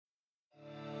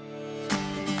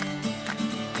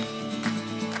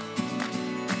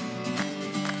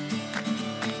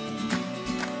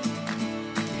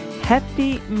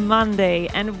Happy Monday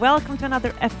and welcome to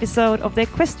another episode of the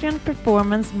Equestrian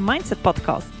Performance Mindset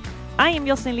Podcast. I am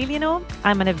Jocelyn Liljeno.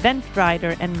 I'm an event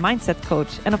rider and mindset coach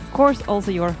and of course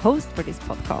also your host for this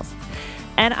podcast.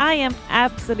 And I am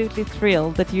absolutely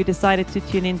thrilled that you decided to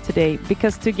tune in today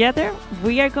because together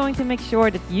we are going to make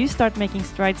sure that you start making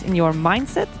strides in your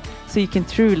mindset so you can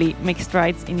truly make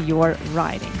strides in your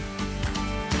riding.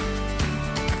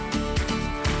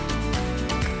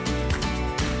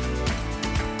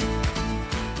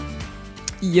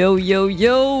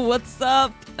 Yo, what's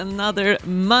up? Another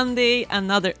Monday,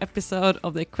 another episode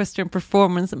of the Equestrian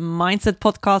Performance Mindset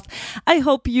Podcast. I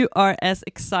hope you are as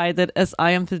excited as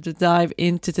I am to dive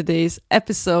into today's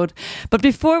episode. But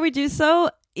before we do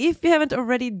so, if you haven't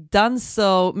already done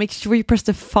so, make sure you press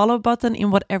the follow button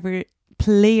in whatever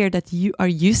player that you are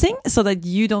using so that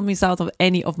you don't miss out on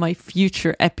any of my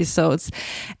future episodes.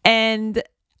 And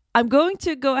I'm going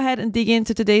to go ahead and dig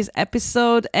into today's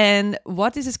episode, and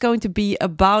what this is going to be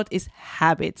about is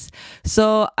habits.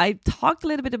 So I talked a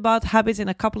little bit about habits in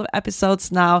a couple of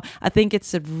episodes now. I think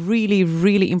it's a really,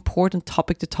 really important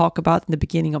topic to talk about in the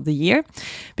beginning of the year,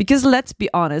 because let's be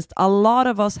honest, a lot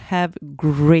of us have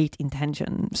great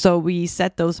intention. So we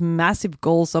set those massive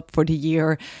goals up for the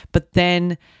year, but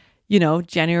then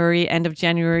January, end of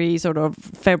January, sort of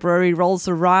February rolls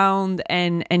around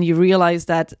and you realize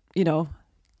that,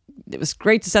 it was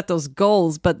great to set those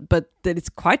goals, but that it's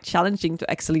quite challenging to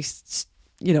actually,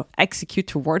 execute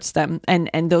towards them.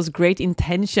 And those great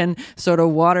intention sort of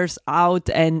waters out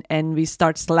and we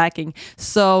start slacking.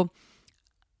 So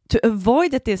to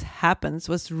avoid that this happens,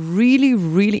 what's really,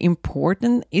 really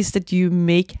important is that you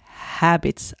make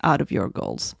habits out of your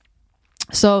goals.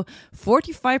 So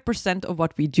 45% of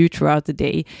what we do throughout the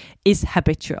day is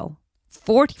habitual.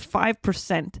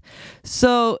 45%.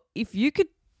 So if you could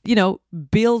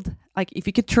build, if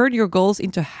you could turn your goals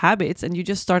into habits and you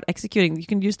just start executing, you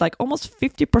can use almost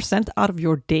 50% out of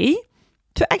your day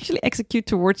to actually execute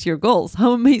towards your goals.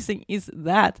 How amazing is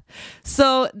that?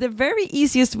 So the very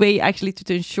easiest way actually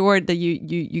to ensure that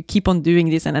you keep on doing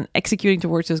this and executing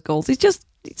towards those goals is just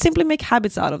simply make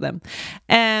habits out of them.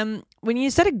 When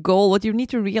you set a goal, what you need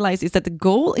to realize is that the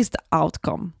goal is the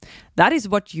outcome. That is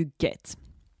what you get.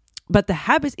 But the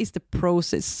habit is the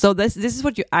process. So this is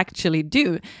what you actually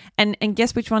do. And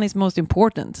guess which one is most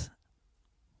important?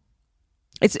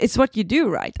 It's what you do,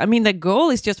 right? I mean, the goal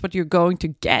is just what you're going to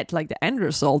get, like the end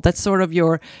result. That's sort of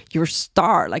your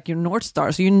star, like your North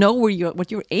Star. So you know what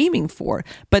you're aiming for.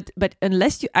 But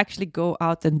unless you actually go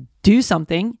out and do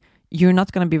something, you're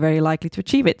not going to be very likely to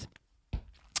achieve it.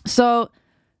 So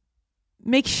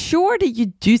make sure that you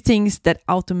do things that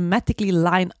automatically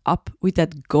line up with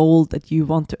that goal that you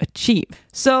want to achieve.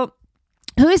 So,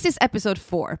 who is this episode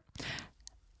for?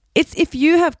 It's if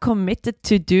you have committed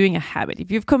to doing a habit, if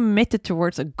you've committed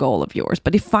towards a goal of yours,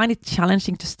 but you find it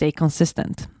challenging to stay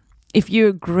consistent. If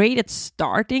you're great at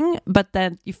starting, but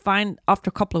then you find after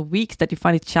a couple of weeks that you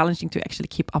find it challenging to actually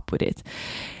keep up with it.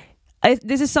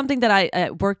 This is something that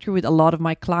I work through with a lot of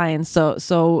my clients.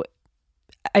 So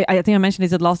I think I mentioned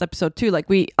this in the last episode too.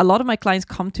 A lot of my clients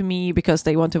come to me because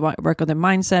they want to work on their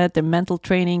mindset, their mental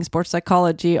training, sports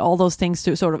psychology, all those things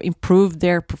to sort of improve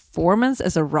their performance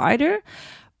as a rider.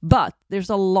 But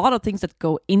there's a lot of things that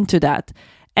go into that.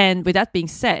 And with that being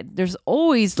said, there's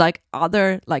always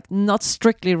other not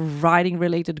strictly riding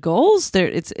related goals.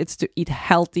 It's to eat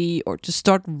healthy or to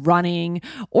start running,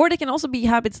 or they can also be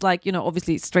habits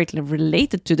obviously straightly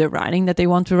related to the riding, that they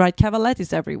want to ride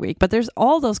cavalettis every week. But there's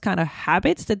all those kind of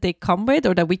habits that they come with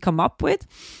or that we come up with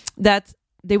that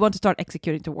they want to start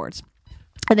executing towards.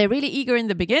 And they're really eager in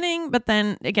the beginning, but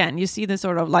then again, you see the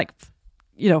sort of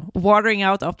watering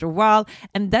out after a while.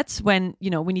 And that's when,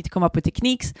 we need to come up with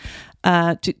techniques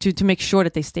to make sure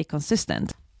that they stay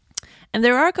consistent. And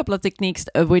there are a couple of techniques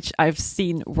which I've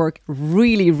seen work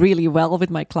really, really well with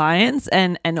my clients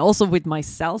and also with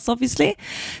myself, obviously.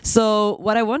 So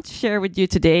what I want to share with you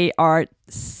today are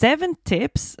 7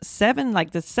 tips,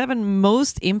 the 7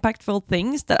 most impactful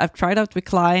things that I've tried out with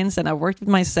clients and I worked with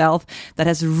myself that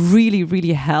has really,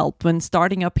 really helped when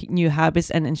starting up new habits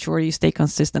and ensure you stay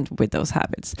consistent with those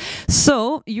habits.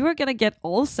 So you are going to get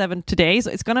all 7 today.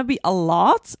 So it's going to be a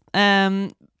lot.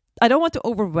 I don't want to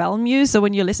overwhelm you. So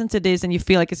when you listen to this and you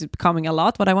feel like it's becoming a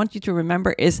lot, what I want you to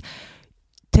remember is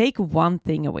take one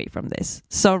thing away from this.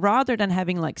 So rather than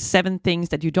having 7 things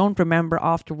that you don't remember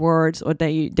afterwards or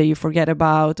that you forget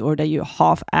about or that you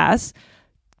half-ass,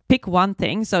 pick one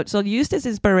thing. So use this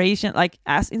inspiration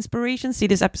as inspiration. See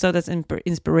this episode as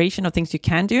inspiration of things you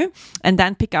can do, and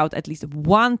then pick out at least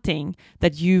one thing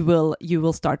that you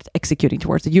will start executing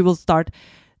towards, that you will start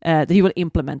that you will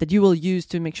implement, that you will use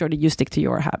to make sure that you stick to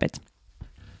your habit.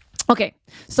 Okay,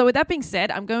 so with that being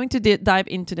said, I'm going to dive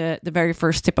into the very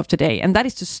first tip of today, and that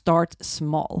is to start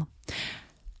small.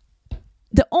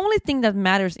 The only thing that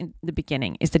matters in the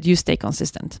beginning is that you stay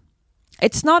consistent.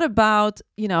 It's not about,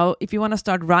 if you want to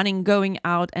start running, going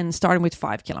out and starting with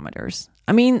 5 kilometers.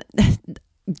 I mean,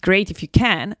 great if you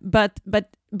can, but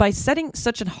by setting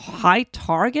such a high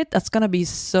target, that's going to be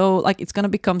it's going to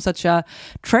become such a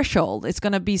threshold. It's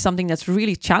going to be something that's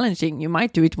really challenging. You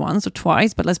might do it once or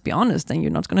twice, but let's be honest, then you're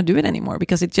not going to do it anymore,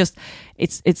 because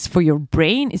it's for your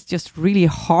brain. It's just really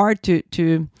hard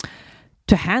to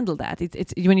handle that.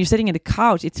 It's when you're sitting on the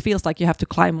couch, it feels like you have to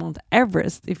climb Mount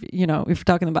Everest, if we're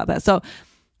talking about that. So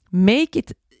make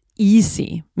it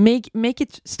easy. Make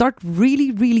it start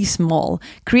really, really small.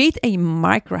 Create a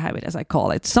micro habit, as I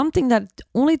call it, something that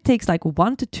only takes like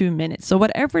 1 to 2 minutes. So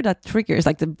whatever that triggers,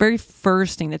 like the very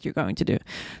first thing that you're going to do.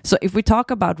 So if we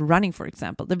talk about running, for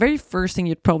example, the very first thing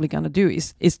you're probably going to do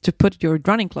is to put your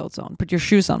running clothes on, put your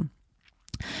shoes on.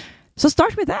 So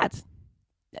start with that.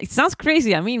 It sounds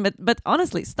crazy, but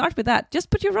honestly, start with that. Just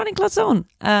put your running clothes on,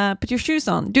 put your shoes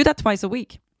on. Do that twice a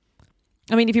week.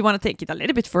 If you want to take it a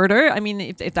little bit further,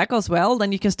 if that goes well,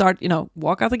 then you can start,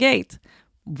 walk out the gate,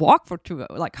 walk for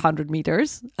 100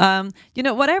 meters.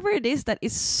 Whatever it is that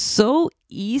is so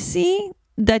easy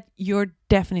that you're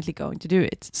definitely going to do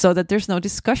it, so that there's no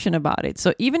discussion about it.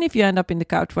 So even if you end up in the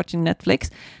couch watching Netflix,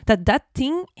 that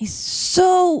thing is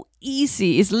so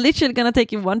easy. It's literally going to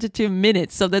take you 1 to 2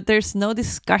 minutes, so that there's no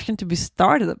discussion to be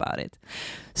started about it.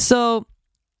 So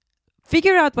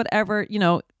figure out whatever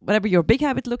your big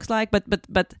habit looks like, but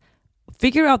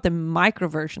figure out the micro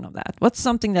version of that. What's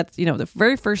something that, the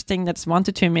very first thing that's 1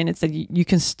 to 2 minutes that you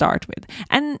can start with.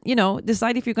 And,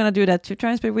 decide if you're going to do that 2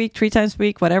 times per week, 3 times per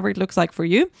week, whatever it looks like for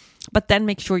you. But then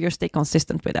make sure you stay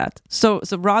consistent with that. So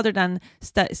rather than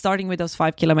starting with those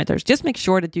 5 kilometers, just make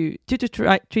sure that you 2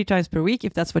 to 3 times per week,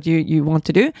 if that's what you want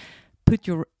to do, put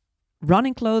your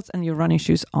running clothes and your running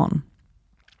shoes on.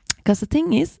 Because the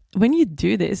thing is, when you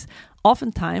do this,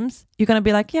 oftentimes you're going to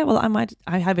be like, yeah, well,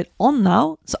 I have it on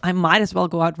now, so I might as well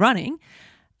go out running.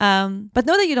 But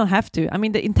know that you don't have to.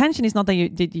 The intention is not that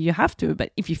you have to,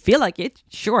 but if you feel like it,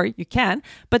 sure, you can.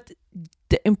 But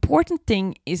the important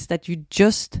thing is that you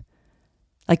just,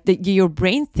 your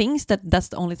brain thinks that that's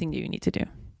the only thing that you need to do.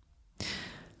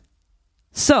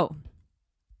 So,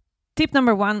 tip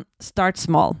number 1, start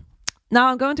small. Now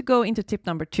I'm going to go into tip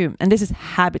number 2, and this is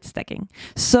habit stacking.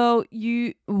 So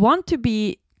you want to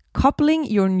be coupling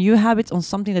your new habits on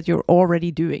something that you're already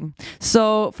doing.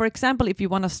 So for example, if you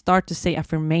want to start to say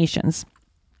affirmations,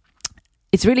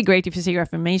 it's really great if you say your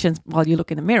affirmations while you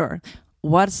look in the mirror.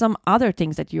 What are some other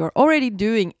things that you're already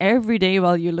doing every day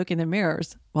while you look in the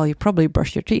mirrors? Well, you probably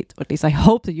brush your teeth, or at least I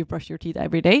hope that you brush your teeth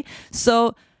every day.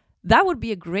 So that would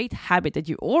be a great habit that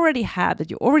you already have, that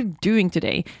you're already doing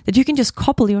today, that you can just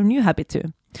couple your new habit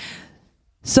to.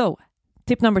 So,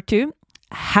 tip number 2,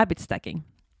 habit stacking.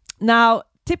 Now,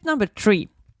 tip number 3,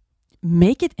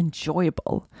 make it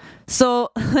enjoyable. So,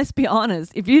 let's be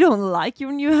honest, if you don't like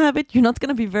your new habit, you're not going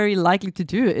to be very likely to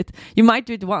do it. You might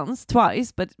do it once,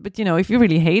 twice, but if you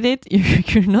really hate it,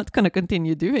 you're not going to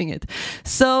continue doing it.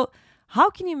 So,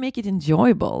 how can you make it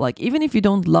enjoyable? Even if you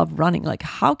don't love running,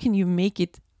 how can you make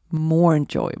it more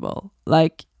enjoyable?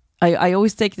 I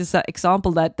always take this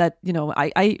example that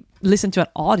I listen to an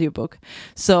audiobook.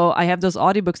 So I have those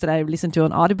audiobooks that I listen to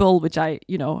on Audible, which I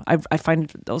find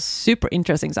those super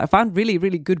interesting. So I found really,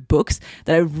 really good books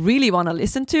that I really want to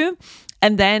listen to.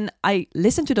 And then I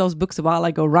listen to those books while I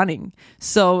go running.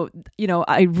 So,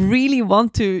 I really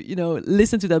want to,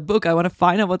 listen to that book. I want to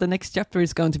find out what the next chapter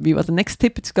is going to be, what the next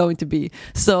tip is going to be.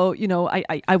 So,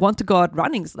 I want to go out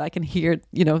running so that I can hear,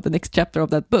 the next chapter of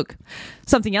that book.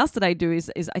 Something else that I do is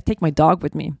I take my dog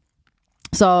with me.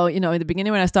 So, in the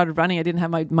beginning when I started running, I didn't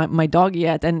have my dog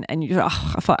yet. And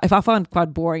I found it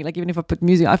quite boring. Even if I put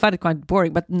music, I find it quite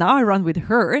boring. But now I run with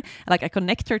her. I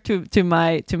connect her to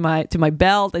my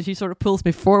belt, and she sort of pulls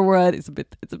me forward. It's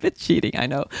a bit cheating, I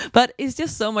know. But it's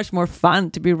just so much more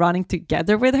fun to be running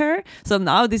together with her. So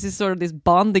now this is sort of this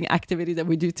bonding activity that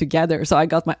we do together. So I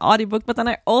got my audiobook, but then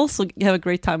I also have a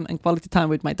great time and quality time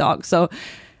with my dog. So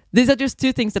these are just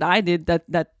 2 things that I did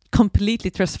that completely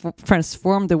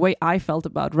transformed the way I felt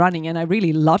about running, and I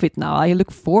really love it now. I look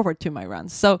forward to my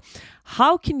runs. So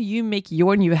how can you make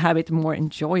your new habit more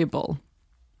enjoyable?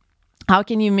 How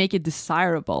can you make it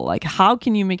desirable? How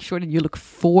can you make sure that you look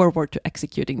forward to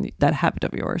executing that habit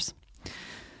of yours?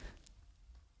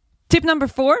 Tip number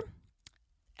 4,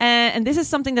 And this is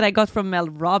something that I got from Mel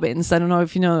Robbins. I don't know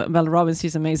if you know Mel Robbins.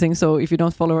 She's amazing. So if you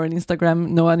don't follow her on Instagram,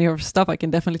 know any of her stuff, I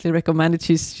can definitely recommend it.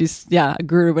 She's a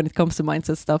guru when it comes to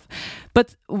mindset stuff.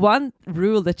 But one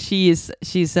rule that she's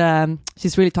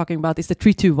really talking about is the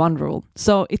 3-2-1 rule.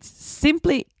 So it's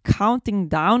simply counting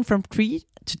down from 3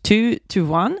 to 2 to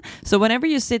 1. So whenever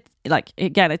you sit, like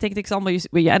again, I take the example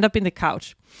where you end up in the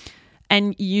couch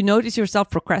and you notice yourself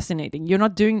procrastinating. You're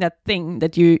not doing that thing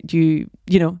that you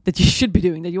know that you should be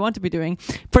doing, that you want to be doing.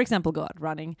 For example, go out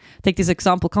running. Take this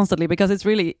example constantly because it's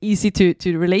really easy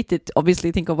to relate it.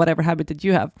 Obviously, think of whatever habit that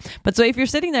you have. But so if you're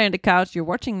sitting there on the couch, you're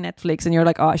watching Netflix, and you're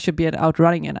like, oh, I should be out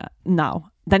running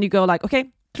now. Then you go like,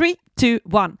 okay, 3, 2,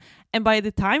 1. And by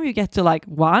the time you get to like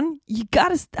 1, you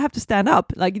have to stand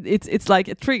up. Like it's like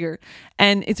a trigger.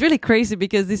 And it's really crazy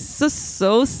because this is just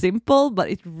so simple, but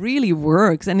it really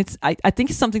works. And I think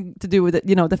it's something to do with it,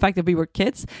 the fact that we were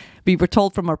kids. We were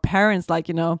told from our parents, like,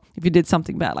 if you did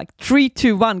something bad, like 3,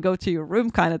 2, 1, go to your room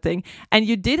kind of thing. And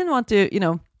you didn't want to,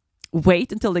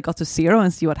 wait until they got to 0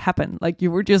 and see what happened. Like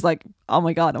you were just like, oh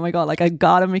my god, like I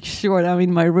gotta make sure that I'm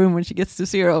in my room when she gets to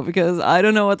 0 because I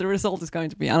don't know what the result is going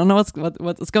to be. I don't know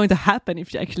what's going to happen if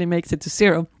she actually makes it to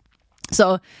 0.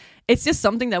 So it's just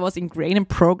something that was ingrained and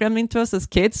programmed into us as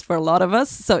kids for a lot of us.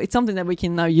 So it's something that we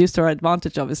can now use to our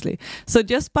advantage, obviously. So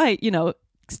just by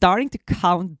starting to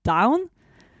count down,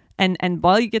 and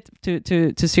while you get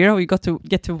to 0, you got to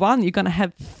get to 1, you're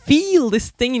gonna feel this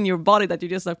thing in your body that you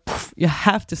just like, poof, you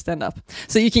have to stand up.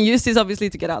 So you can use this obviously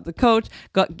to get out of the couch,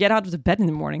 get out of the bed in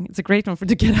the morning. It's a great one to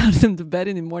get out of the bed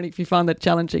in the morning if you found that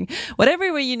challenging.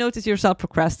 Whatever way you notice yourself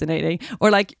procrastinating or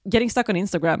like getting stuck on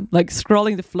Instagram, like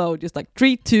scrolling the flow, just like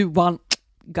 3, 2, 1,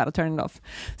 gotta turn it off.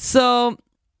 So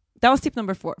that was tip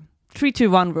number 4, 3, 2,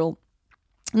 1 rule.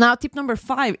 Now tip number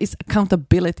 5 is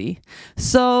accountability.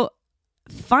 So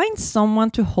find someone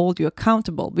to hold you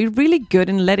accountable. We're really good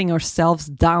in letting ourselves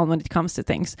down when it comes to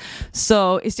things.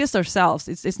 So it's just ourselves.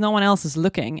 It's no one else is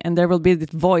looking. And there will be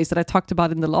this voice that I talked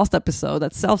about in the last episode,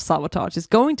 that self-sabotage is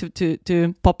going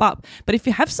to pop up. But if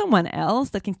you have someone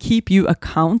else that can keep you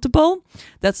accountable,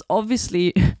 that's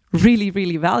obviously really,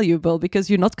 really valuable because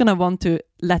you're not going to want to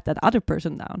let that other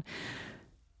person down.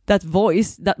 That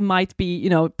voice that might be,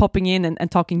 popping in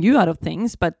and talking you out of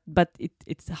things, but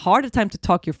it's a harder time to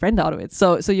talk your friend out of it.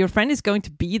 So your friend is going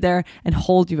to be there and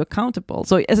hold you accountable.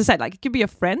 So as I said, like it could be a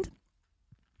friend.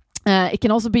 It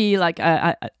can also be like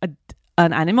an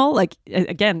animal. Like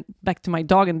again, back to my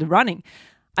dog and the running.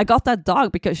 I got that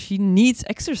dog because she needs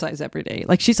exercise every day.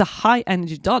 Like she's a high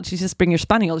energy dog. She's a Springer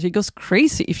Spaniel. She goes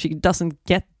crazy if she doesn't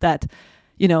get that,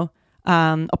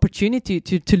 opportunity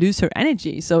to lose her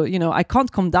energy. So, I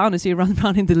can't come down and see her run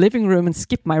around in the living room and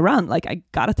skip my run. Like I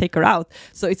gotta take her out.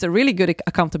 So it's a really good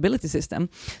accountability system.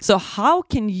 So how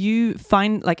can you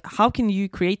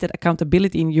create that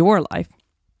accountability in your life?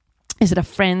 Is it a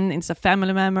friend? Is it a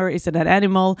family member? Is it an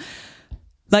animal?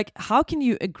 Like, how can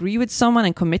you agree with someone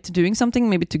and commit to doing something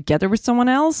maybe together with someone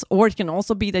else? Or it can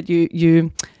also be that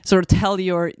you sort of tell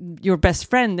your best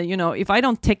friend that, if I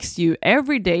don't text you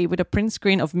every day with a print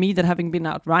screen of me that having been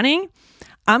out running,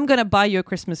 I'm going to buy you a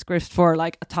Christmas gift for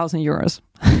like 1,000 euros.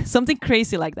 Something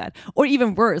crazy like that. Or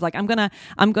even worse, like I'm going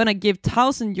to give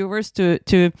 1,000 euros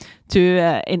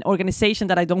to an organization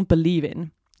that I don't believe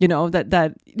in.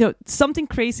 Something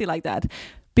crazy like that.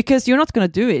 Because you're not going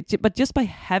to do it, but just by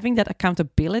having that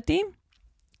accountability,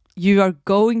 you are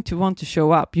going to want to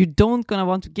show up. You don't going to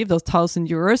want to give those 1,000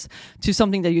 euros to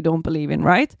something that you don't believe in,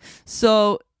 right?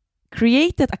 So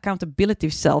create that accountability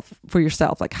for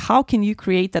yourself. Like, how can you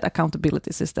create that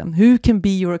accountability system? Who can be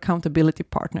your accountability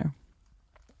partner?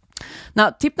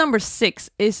 Now, tip number 6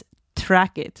 is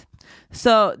track it.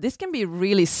 So this can be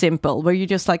really simple, where you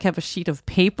just like have a sheet of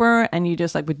paper and you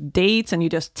just like with dates and you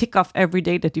just tick off every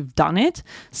day that you've done it.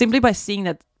 Simply by seeing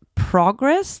that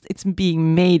progress it's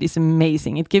being made is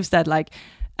amazing. It gives that like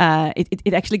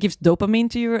it actually gives dopamine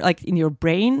to your like in your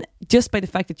brain just by the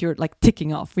fact that you're like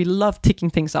ticking off. We love ticking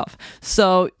things off.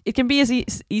 So it can be as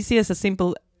easy as a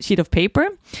simple sheet of paper.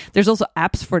 There's also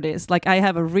apps for this. Like I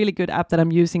have a really good app that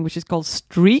I'm using, which is called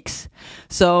Streaks.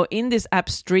 So in this app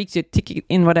Streaks, you tick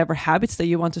in whatever habits that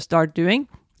you want to start doing.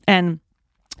 And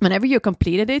whenever you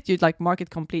completed it, you'd like mark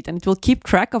it complete, and it will keep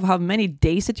track of how many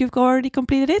days that you've already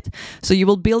completed it. So you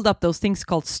will build up those things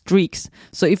called streaks.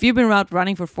 So if you've been out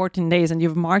running for 14 days and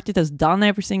you've marked it as done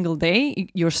every single day,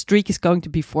 your streak is going to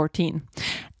be 14.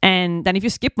 And then if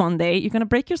you skip one day, you're going to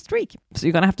break your streak. So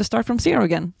you're going to have to start from 0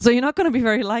 again. So you're not going to be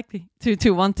very likely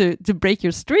to want to break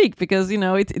your streak because,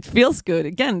 it feels good.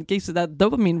 Again, it gives you that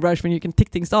dopamine rush when you can tick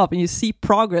things off and you see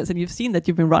progress and you've seen that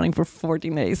you've been running for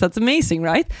 14 days. That's amazing,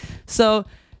 right? So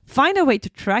find a way to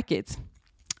track it.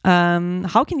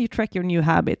 How can you track your new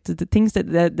habit? The things that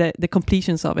the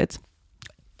completions of it.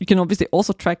 You can obviously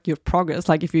also track your progress.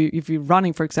 Like if you're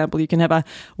running, for example, you can have a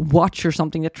watch or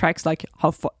something that tracks like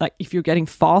like if you're getting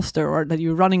faster or that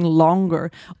you're running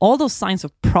longer. All those signs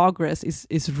of progress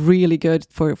is really good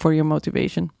for your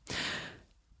motivation.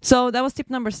 So that was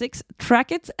tip number 6,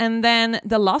 track it. And then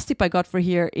the last tip I got for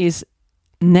here is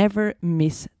never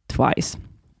miss twice.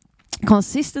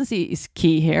 Consistency is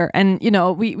key here. And,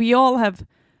 we all have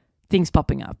things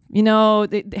popping up.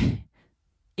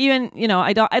 Even,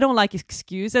 I don't like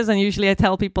excuses. And usually I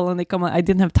tell people and they come, I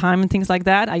didn't have time and things like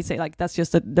that. I say like, that's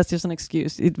just an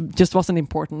excuse. It just wasn't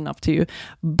important enough to you.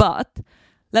 But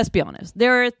let's be honest.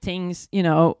 There are things,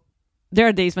 there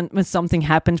are days when something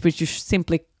happens which you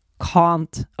simply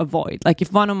can't avoid. Like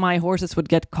if one of my horses would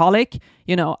get colic,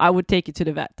 I would take it to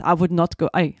the vet. I would not go.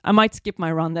 I might skip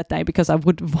my run that day because I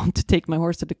would want to take my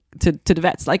horse to the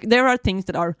vets. Like there are things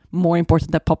that are more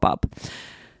important that pop up.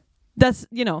 That's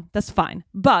fine.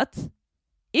 But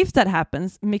if that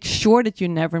happens, make sure that you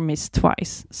never miss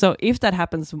twice. So if that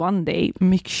happens one day,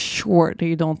 make sure that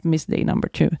you don't miss day number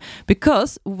 2.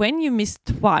 Because when you miss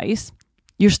twice,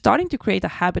 you're starting to create a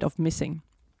habit of missing.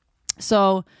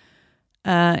 So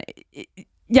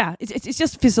it's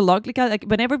just physiological. Like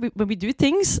when we do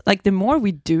things, like the more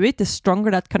we do it, the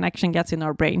stronger that connection gets in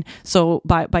our brain. So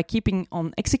by keeping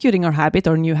on executing our habit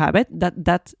or new habit,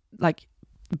 that like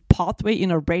pathway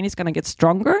in our brain is going to get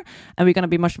stronger, and we're going to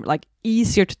be much like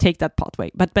easier to take that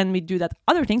pathway. But when we do that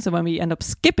other thing, so when we end up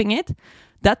skipping it,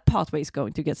 that pathway is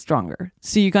going to get stronger.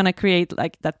 So you're going to create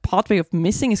like that pathway of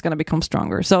missing is going to become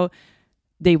stronger. So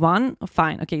day 1,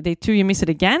 fine. Okay, day 2, you miss it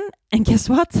again. And guess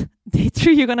what? Day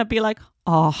 3, you're going to be like,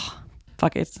 oh,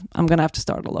 fuck it. I'm going to have to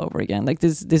start all over again. Like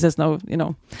this is no,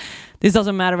 this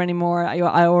doesn't matter anymore.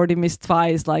 I already missed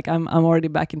twice. Like I'm already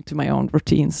back into my own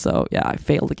routine. So yeah, I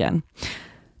failed again.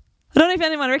 I don't know if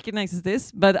anyone recognizes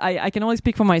this, but I can only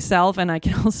speak for myself, and I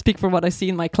can also speak for what I see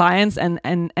in my clients. And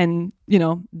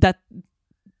that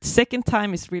second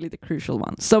time is really the crucial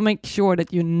one. So make sure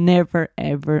that you never,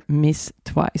 ever miss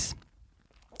twice.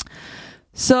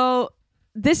 So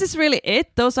this is really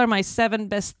it. Those are my 7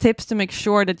 best tips to make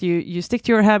sure that you stick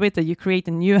to your habit, that you create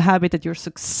a new habit, that you're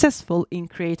successful in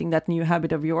creating that new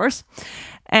habit of yours.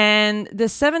 And the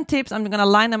 7 tips, I'm going to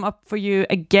line them up for you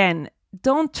again.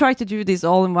 Don't try to do this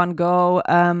all in one go,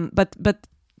 but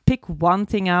pick one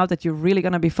thing out that you're really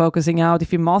going to be focusing out.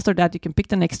 If you master that, you can pick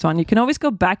the next one. You can always go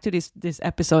back to this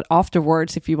episode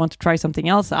afterwards if you want to try something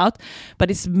else out, but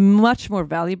it's much more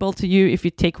valuable to you if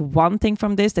you take one thing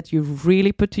from this that you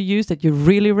really put to use, that you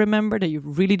really remember, that you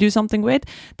really do something with,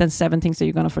 than 7 things that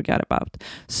you're going to forget about.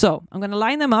 So I'm going to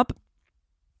line them up.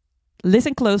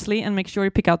 Listen closely and make sure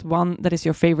you pick out one that is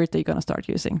your favorite that you're going to start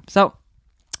using. So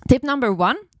tip number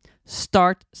 1,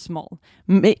 start small.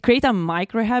 Create a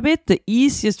micro habit, the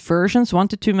easiest versions, 1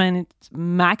 to 2 minutes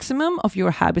maximum of your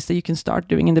habits that you can start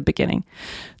doing in the beginning.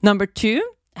 Number 2,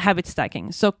 habit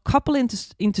stacking. So couple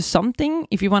into something.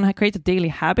 If you want to create a daily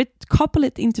habit, couple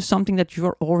it into something that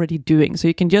you're already doing. So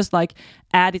you can just like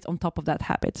add it on top of that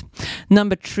habit.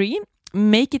 Number 3,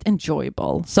 make it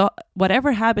enjoyable. So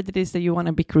whatever habit it is that you want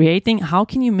to be creating, how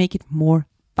can you make it more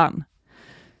fun?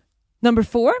 Number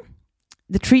 4,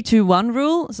 the 3-2-1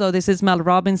 rule. So this is Mel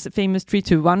Robbins' famous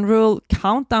 3-2-1 rule.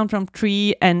 Count down from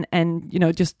 3 and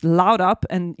just loud up,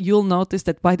 and you'll notice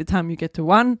that by the time you get to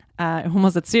 1,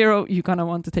 almost at 0, you're gonna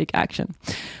want to take action.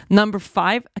 Number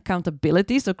 5,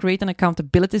 accountability. So create an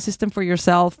accountability system for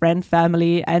yourself, friend,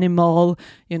 family, animal.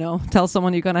 Tell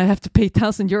someone you're gonna have to pay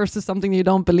 €1,000 to something you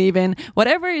don't believe in.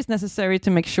 Whatever is necessary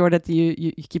to make sure that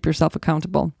you keep yourself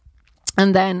accountable.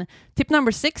 And then tip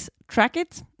number 6, track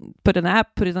it. Put an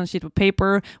app, put it on a sheet of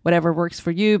paper, whatever works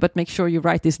for you, but make sure you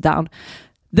write this down.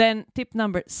 Then tip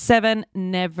number 7,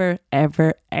 never,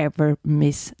 ever, ever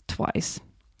miss twice.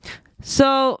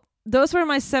 So those were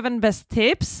my 7 best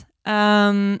tips.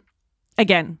 Again,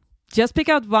 just pick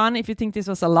out one if you think this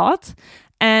was a lot.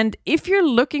 And if you're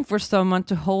looking for someone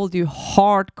to hold you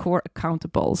hardcore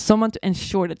accountable, someone to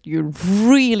ensure that you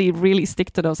really, really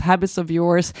stick to those habits of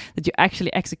yours, that you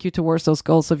actually execute towards those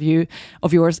goals of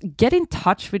yours, get in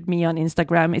touch with me on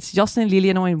Instagram. It's Jocelyn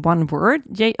Lilienau in one word,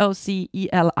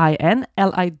 JOCELIN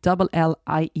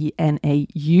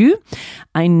LILLIENAU.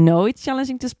 I know it's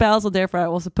challenging to spell, so therefore I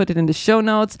also put it in the show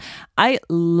notes. I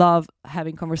love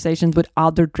having conversations with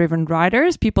other driven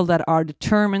riders, people that are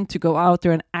determined to go out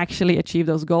there and actually achieve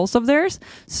those goals of theirs.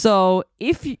 So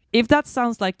if that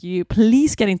sounds like you,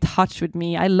 please get in touch with me.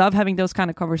 I love having those kind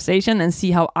of conversations and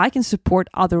see how I can support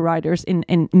other riders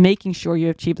in making sure you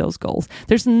achieve those goals.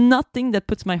 There's nothing that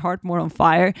puts my heart more on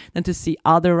fire than to see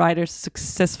other riders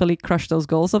successfully crush those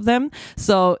goals of them.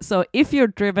 So if you're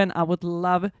driven, I would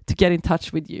love to get in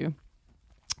touch with you.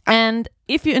 And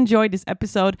if you enjoyed this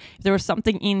episode, if there was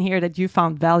something in here that you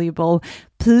found valuable,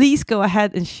 please go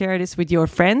ahead and share this with your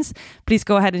friends. Please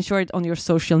go ahead and share it on your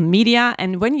social media.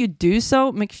 And when you do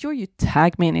so, make sure you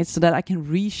tag me in it so that I can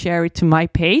reshare it to my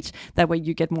page. That way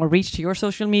you get more reach to your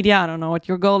social media. I don't know what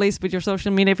your goal is with your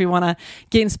social media, if you want to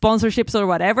gain sponsorships or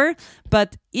whatever.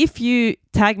 But if you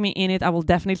tag me in it, I will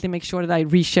definitely make sure that I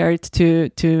reshare it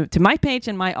to my page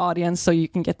and my audience so you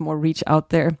can get more reach out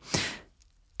there.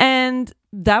 And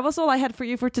that was all I had for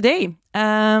you for today.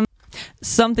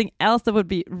 Something else that would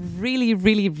be really,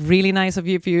 really, really nice of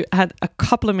you if you had a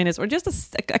couple of minutes or just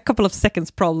a couple of seconds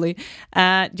probably,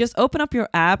 just open up your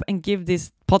app and give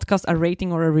this podcast a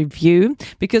rating or a review,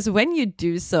 because when you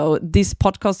do so, this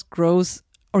podcast grows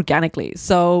organically.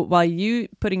 So while you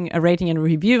putting a rating and a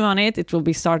review on it, it will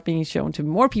be start being shown to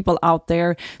more people out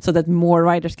there so that more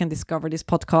riders can discover this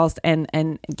podcast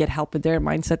and get help with their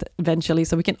mindset eventually,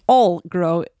 so we can all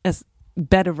grow as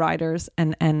better riders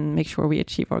and make sure we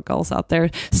achieve our goals out there.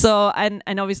 So and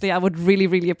obviously I would really,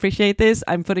 really appreciate this.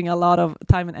 I'm putting a lot of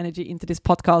time and energy into this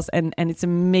podcast, and it's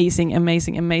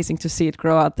amazing to see it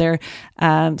grow out there.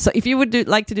 So if you would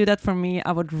like to do that for me,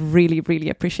 I would really, really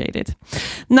appreciate it.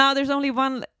 Now there's only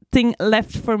one thing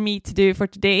left for me to do for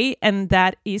today, and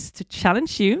that is to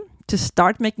challenge you to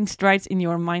start making strides in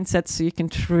your mindset so you can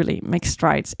truly make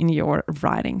strides in your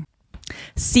riding.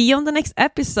 See you on the next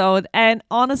episode. And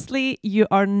honestly, you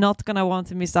are not going to want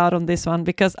to miss out on this one,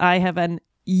 because I have an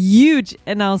huge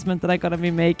announcement that I'm going to be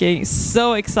making.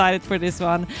 So excited for this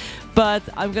one. But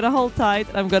I'm going to hold tight.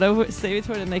 I'm going to save it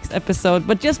for the next episode.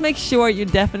 But just make sure you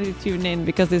definitely tune in,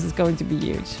 because this is going to be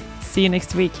huge. See you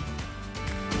next week.